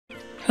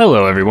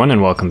Hello everyone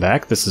and welcome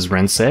back. This is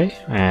Rensei,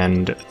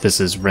 and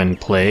this is Ren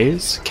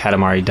Plays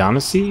Katamari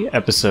Damacy,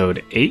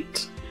 episode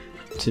 8.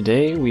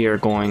 Today we are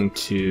going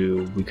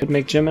to... we could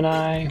make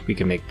Gemini, we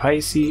could make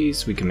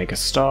Pisces, we could make a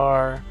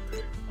star.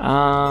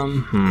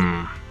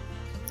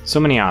 So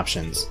many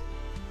options.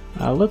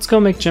 Let's go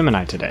make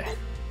Gemini today.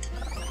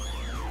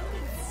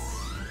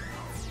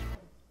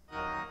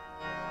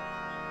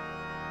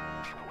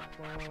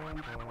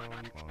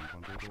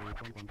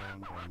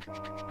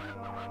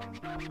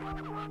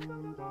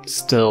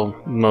 Still,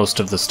 most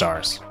of the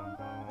stars.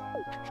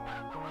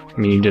 I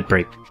mean, you did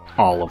break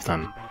all of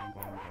them.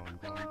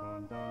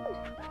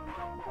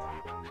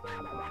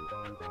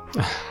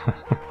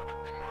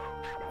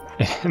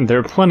 And there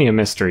are plenty of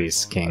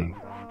mysteries, King.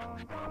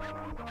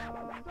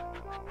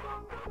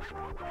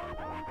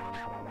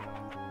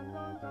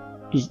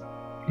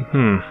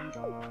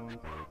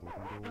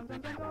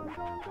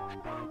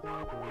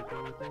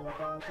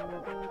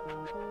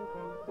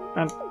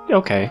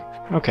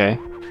 Okay.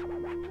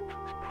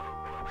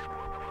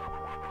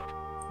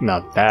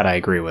 Now that I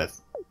agree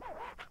with.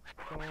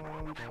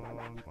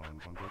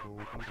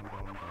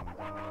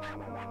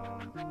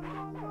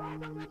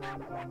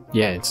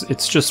 Yeah,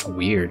 it's just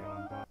weird.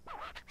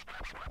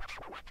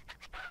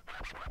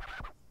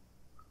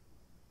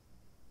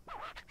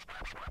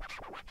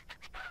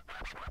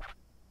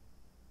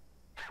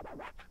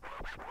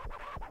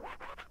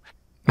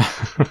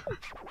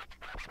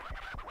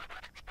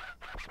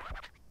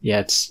 Yeah,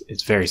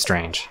 it's very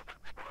strange.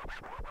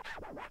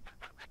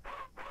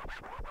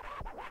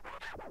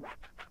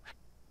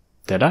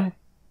 Did I?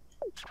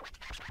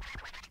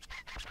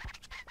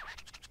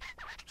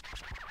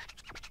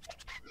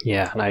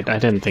 Yeah, I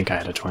didn't think I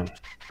had a twin.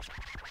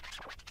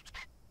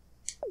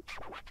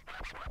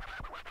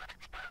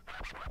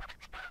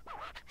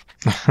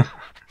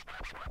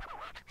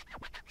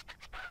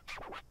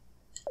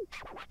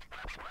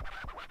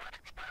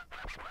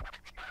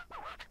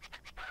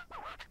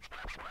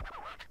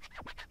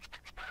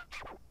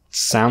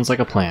 Sounds like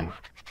a plan.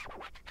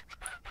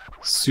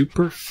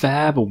 Super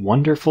fab,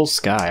 wonderful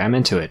sky. I'm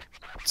into it.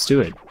 Let's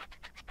do it.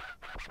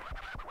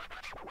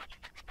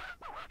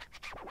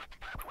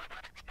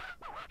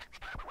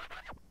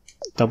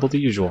 Double the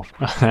usual.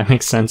 That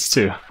makes sense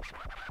too.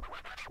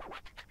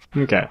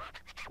 Okay.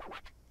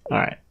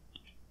 Alright.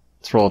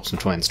 Let's roll up some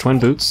twins. Twin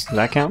boots, does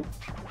that count?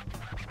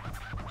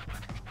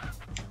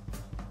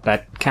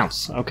 That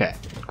counts. Okay,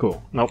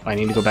 cool. Nope, I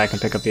need to go back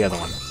and pick up the other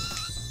one.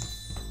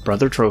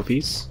 Brother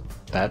trophies.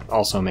 That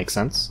also makes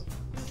sense.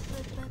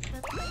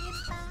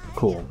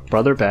 Cool.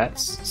 Brother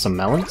bats. Some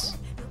melons.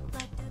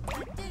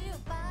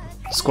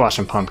 Squash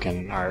and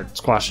pumpkin, or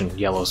squash and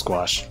yellow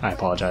squash, I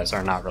apologize,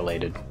 are not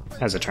related,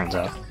 as it turns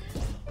out.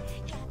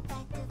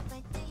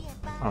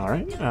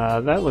 Alright,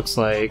 that looks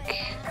like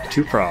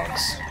 2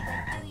 frogs.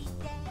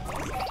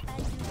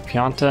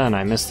 Pianta, and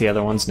I missed the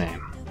other one's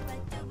name.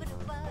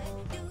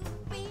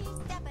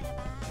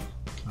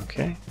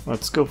 Okay,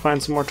 let's go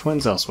find some more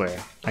twins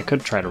elsewhere. I could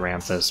try to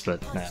ramp this,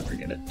 but nah,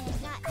 forget it.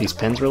 These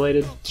pins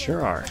related?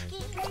 Sure are.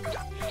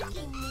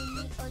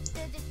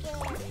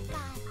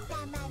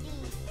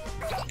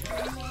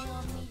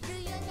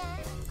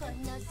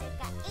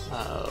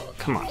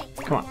 Come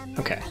on,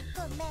 okay.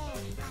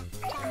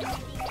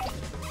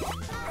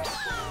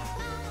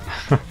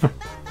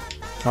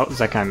 Oh, is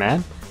that guy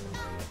mad?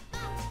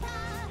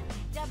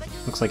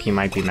 Looks like he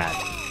might be mad.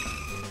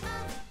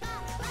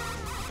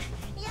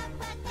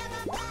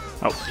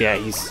 Oh, yeah,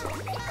 he's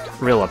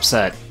real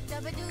upset.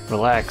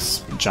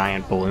 Relax,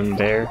 giant balloon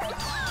bear.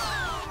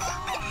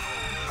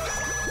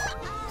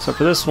 So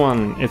for this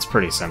one, it's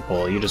pretty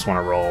simple. You just want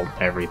to roll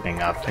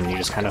everything up and you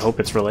just kind of hope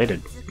it's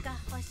related.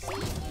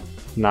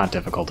 Not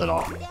difficult at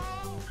all.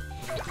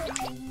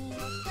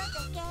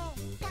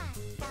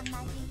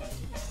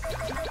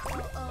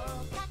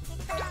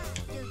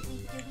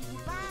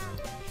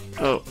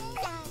 Oh.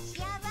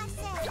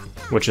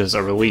 Which is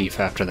a relief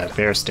after that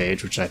bear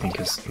stage, which I think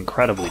is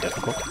incredibly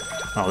difficult.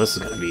 Oh, this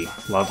is going to be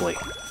lovely.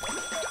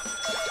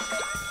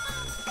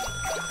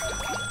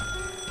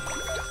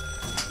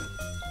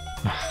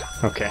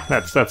 Okay,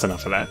 that's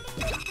enough of that.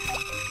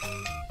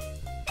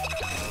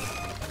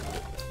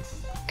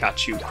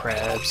 Got you,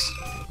 crabs.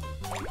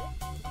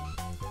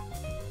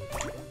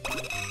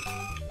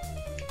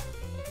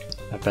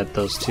 I bet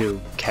those 2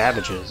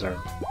 cabbages are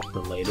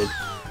related.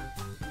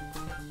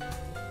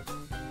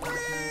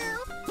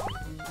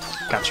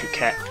 Got you,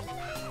 cat.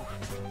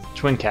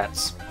 Twin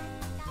cats.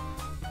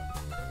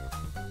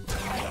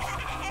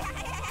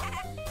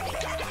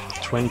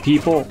 Twin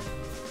people.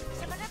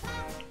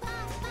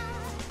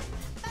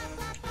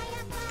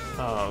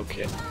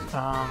 Okay.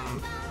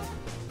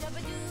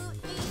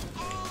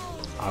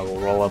 I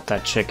will roll up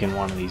that chicken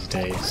one of these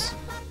days.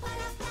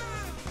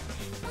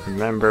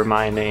 Remember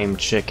my name,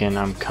 chicken,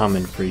 I'm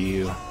coming for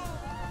you.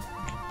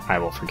 I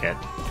will forget.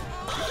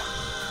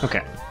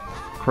 Okay.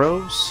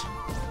 Crows.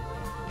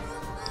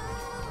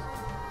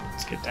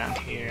 Let's get down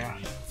here.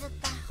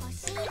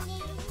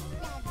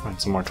 Find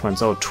some more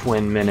twins. Oh,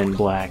 twin men in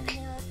black.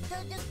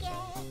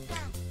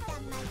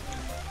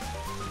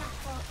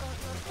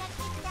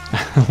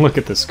 Look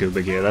at the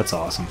scuba gear, that's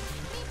awesome.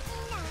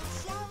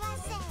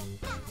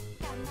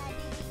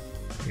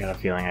 I got a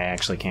feeling I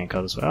actually can't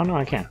go this way. Oh no,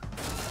 I can.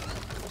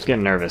 I was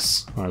getting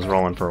nervous when I was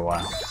rolling for a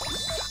while.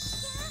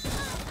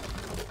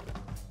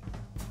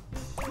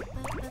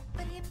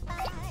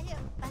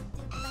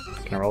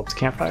 Can I roll up to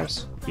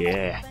campfires?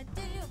 Yeah.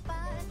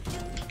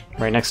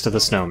 Right next to the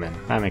snowman.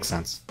 That makes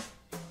sense.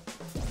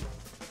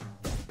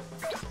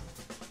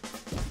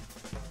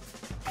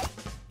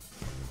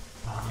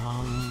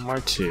 Where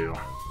to?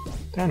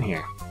 Down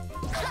here.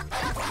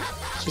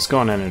 Let's just go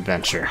on an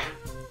adventure.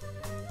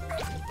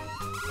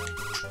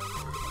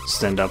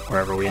 Just end up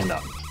wherever we end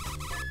up.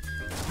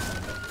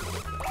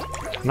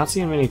 I'm not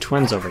seeing many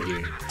twins over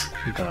here,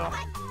 though.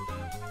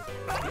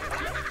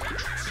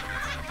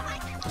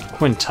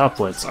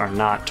 Quintuplets are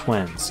not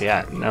twins.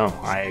 Yeah, no,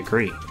 I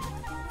agree.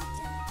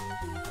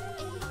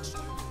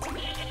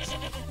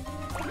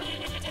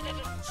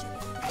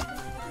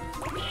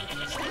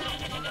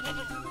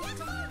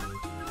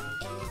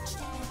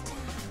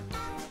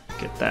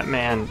 Get that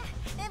man.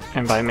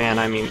 And by man,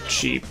 I mean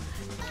sheep.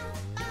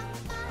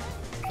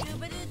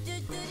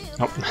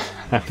 Oh,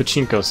 that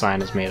pachinko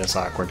sign has made us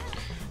awkward.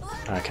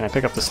 Can I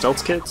pick up the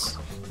stilts kids?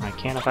 I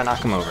can if I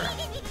knock them over.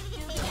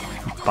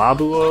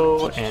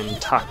 Babuo and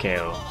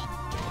Takeo.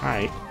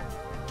 Alright.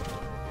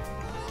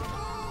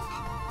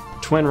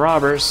 Twin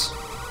robbers.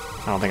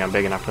 I don't think I'm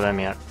big enough for them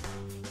yet.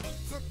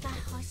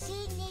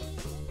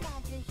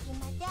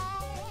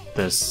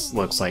 This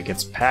looks like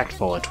it's packed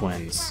full of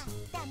twins.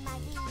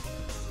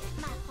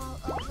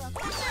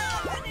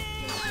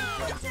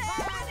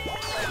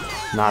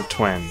 Not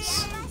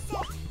twins.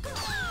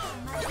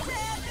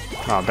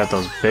 Oh, I bet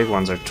those big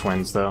ones are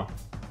twins, though.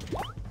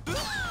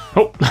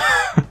 Oh!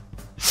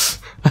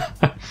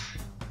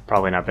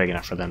 Probably not big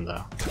enough for them,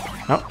 though.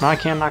 Oh, no, I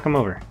can't knock him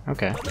over.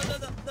 Okay.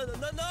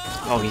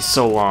 Oh, he's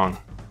so long.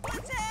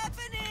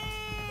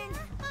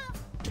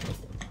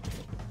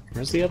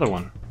 Where's the other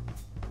one?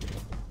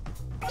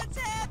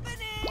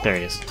 There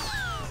he is.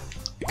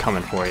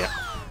 Coming for you.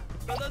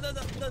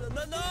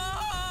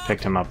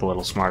 Picked him up a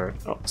little smarter.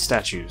 Oh,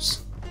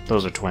 statues.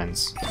 Those are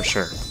twins, for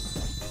sure.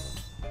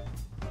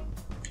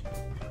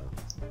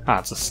 Ah,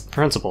 it's a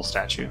principal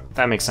statue.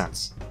 That makes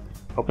sense.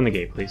 Open the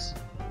gate, please.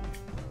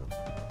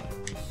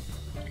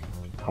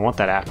 I want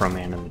that Afro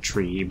Man in the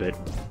tree, but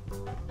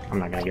I'm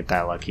not gonna get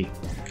that lucky.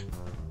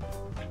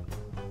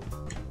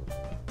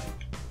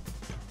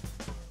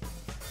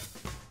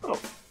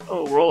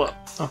 Oh, roll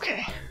up.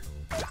 Okay.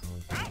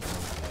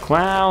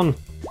 Clown!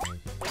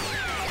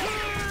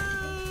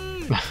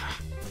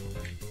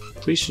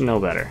 Please should know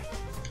better.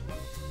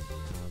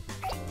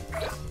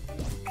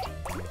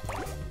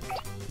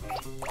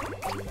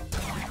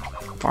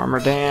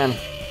 Farmer Dan.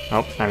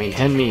 Oh, I mean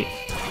hen meat.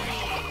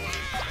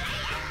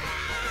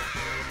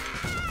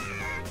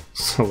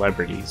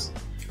 Celebrities.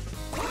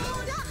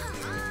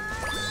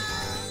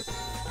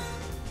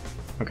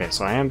 Okay,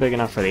 so I am big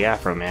enough for the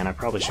Afro Man. I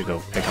probably should go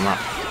pick him up.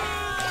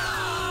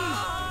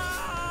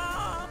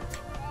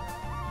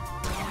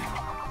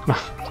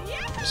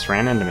 Just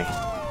ran into me.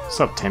 What's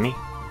up, Timmy?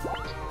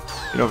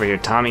 Get over here,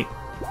 Tommy.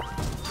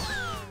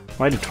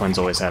 Why do twins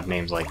always have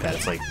names like that?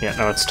 It's like, yeah,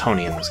 no, it's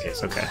Tony in this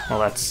case. Okay, well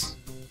that's...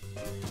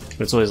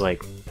 It's always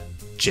like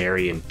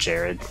Jerry and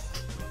Jared.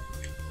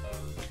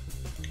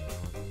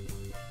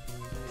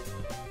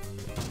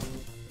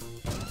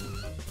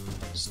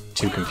 It's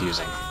too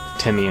confusing.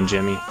 Timmy and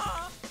Jimmy.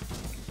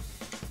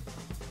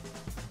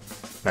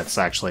 That's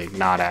actually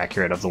not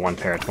accurate of the one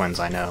pair of twins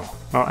I know.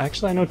 Well,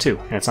 actually I know two,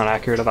 and it's not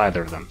accurate of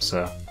either of them,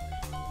 so...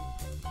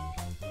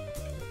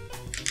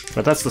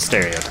 But that's the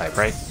stereotype,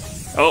 right?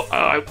 Oh,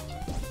 I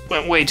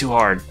went way too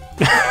hard.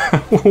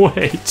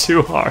 Way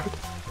too hard.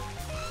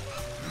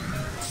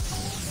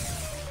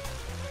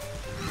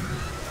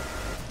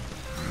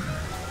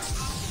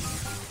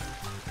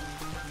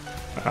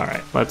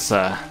 Alright, let's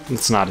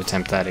not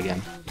attempt that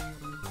again.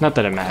 Not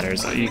that it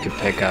matters, you could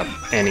pick up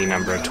any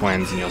number of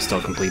twins and you'll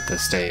still complete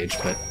this stage,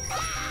 but...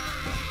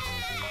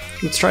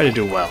 Let's try to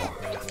do well.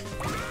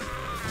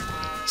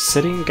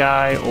 Sitting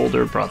guy,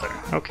 older brother.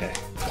 Okay.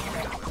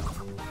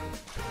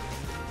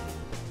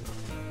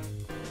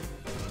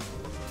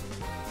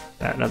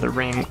 That other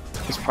ring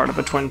is part of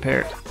a twin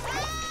pair.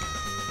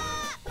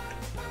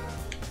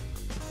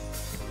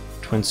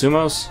 Twin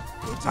sumos?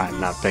 I'm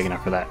not big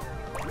enough for that.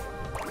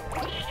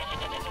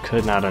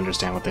 Could not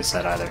understand what they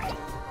said either.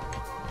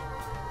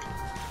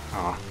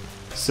 Aw.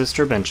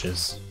 Sister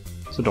benches.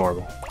 It's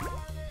adorable.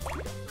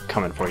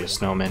 Coming for you,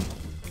 snowman.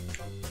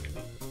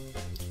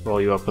 Roll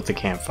you up with the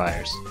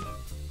campfires.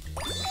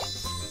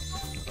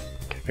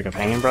 Can I pick up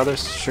Hanging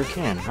Brothers? Sure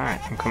can. Alright,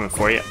 I'm coming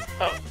for you.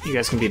 Oh, you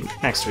guys can be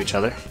next to each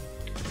other.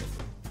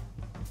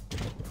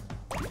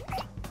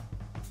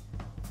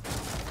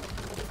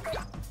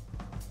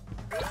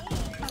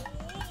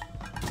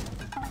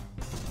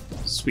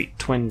 Sweet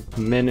twin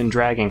men in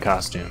dragon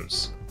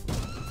costumes.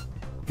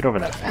 Get over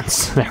that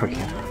fence. There we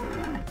go.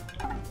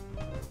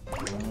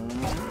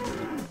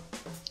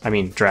 I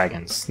mean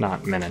dragons,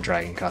 not men in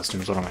dragon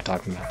costumes. What am I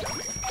talking about?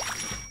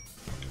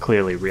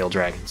 Clearly real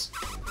dragons.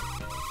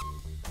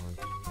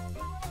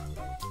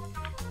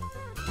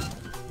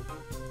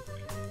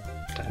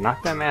 I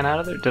knock that man out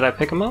of there? Did I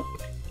pick him up?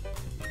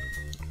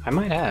 I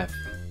might have.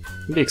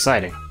 It'd be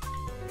exciting.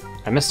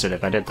 I missed it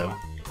if I did, though.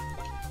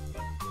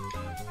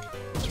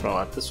 Let's roll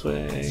out this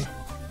way.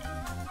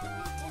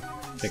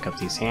 Pick up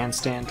these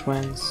handstand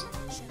twins.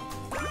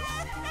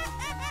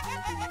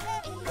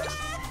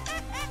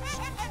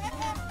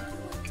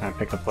 Can I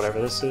pick up whatever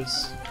this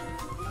is?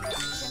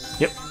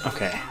 Yep,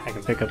 okay. I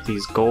can pick up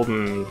these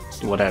golden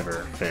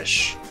whatever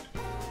fish.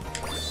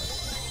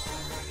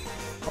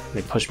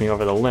 They push me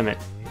over the limit.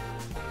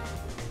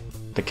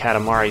 The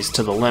Katamari's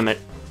to the limit.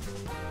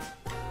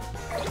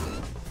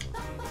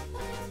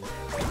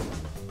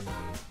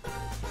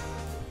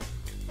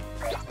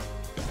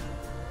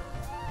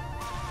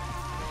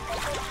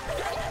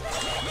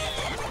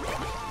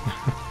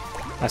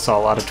 I saw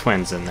a lot of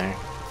twins in there.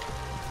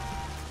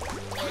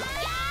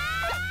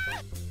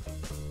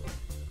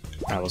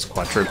 That was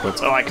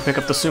quadruplets. Oh, I can pick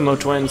up the sumo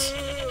twins!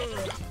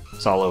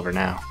 It's all over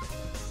now.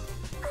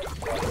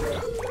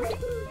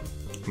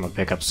 I'm gonna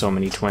pick up so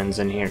many twins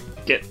in here.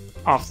 Get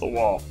off the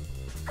wall.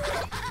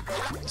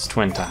 It's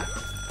twin time.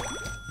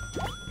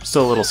 I'm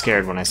still a little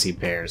scared when I see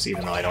bears,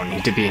 even though I don't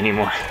need to be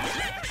anymore.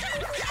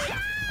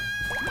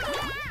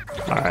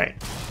 Alright.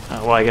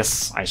 Well, I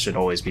guess I should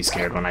always be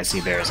scared when I see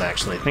bears,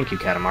 actually. Thank you,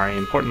 Katamari.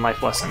 Important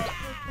life lesson.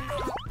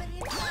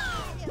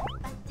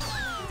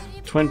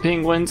 Twin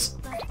penguins!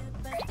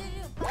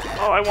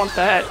 Oh, I want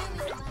that!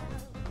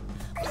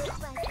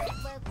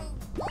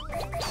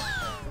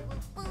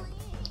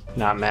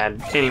 Not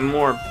mad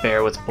anymore,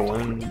 bear with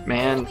balloon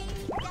man.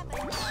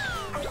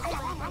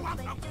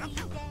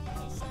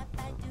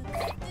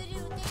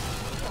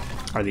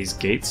 Are these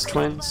Gates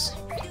twins?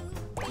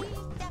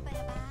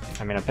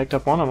 I mean, I picked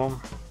up one of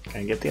them.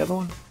 Can I get the other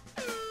one?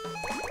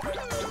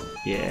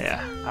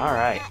 Yeah,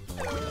 alright.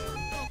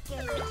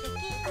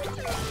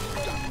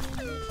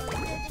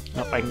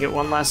 Nope, I can get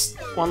one last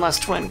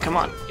twin, come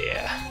on.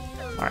 Yeah.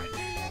 Alright.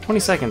 20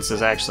 seconds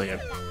is actually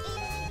a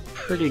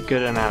pretty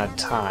good amount of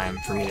time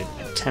for me to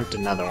attempt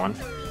another one.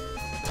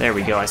 There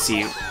we go, I see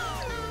you.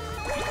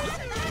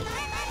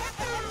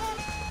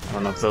 I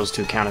don't know if those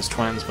two count as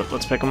twins, but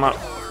let's pick them up.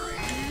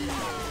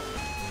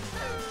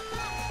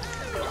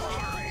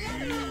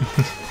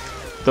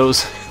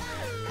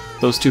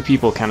 Those two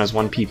people count as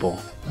one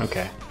people.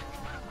 Okay.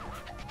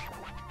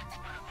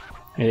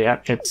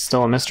 Yeah, it's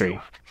still a mystery.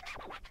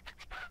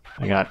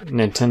 I got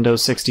Nintendo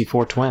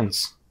 64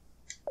 twins.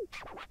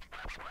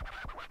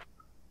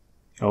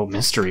 Oh,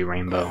 mystery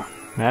rainbow.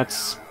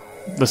 That's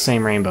the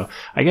same rainbow.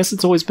 I guess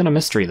it's always been a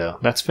mystery, though.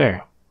 That's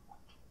fair.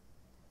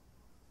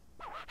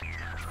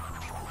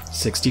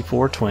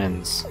 64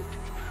 twins.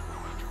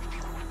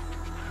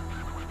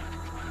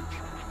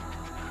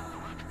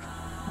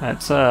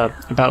 That's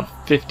about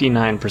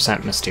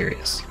 59%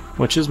 mysterious,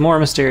 which is more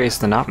mysterious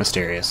than not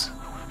mysterious.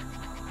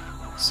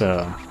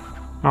 So,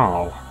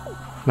 oh,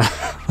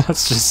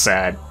 that's just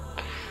sad.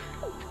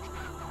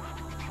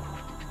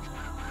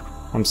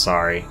 I'm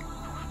sorry.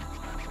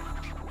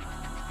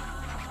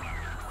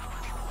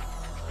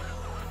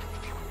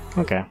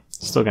 Okay,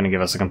 still gonna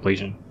give us a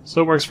completion,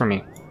 so it works for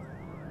me.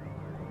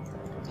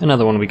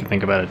 Another one we can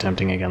think about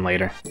attempting again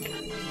later.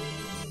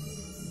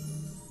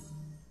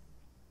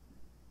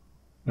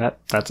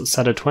 That's a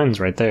set of twins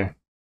right there.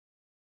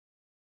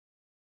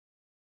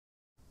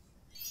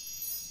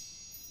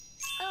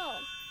 Oh,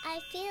 I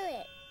feel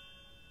it.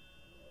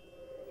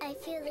 I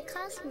feel the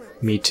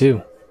cosmos. Me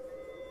too.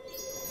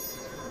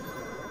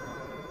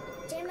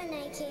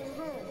 Gemini came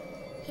home,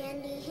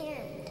 hand in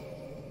hand.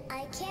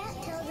 I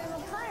can't tell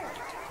them apart.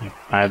 Yep,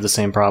 I have the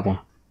same problem.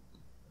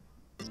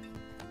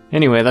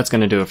 Anyway, that's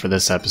gonna do it for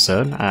this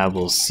episode. I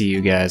will see you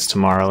guys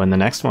tomorrow in the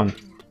next one.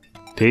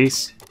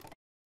 Peace.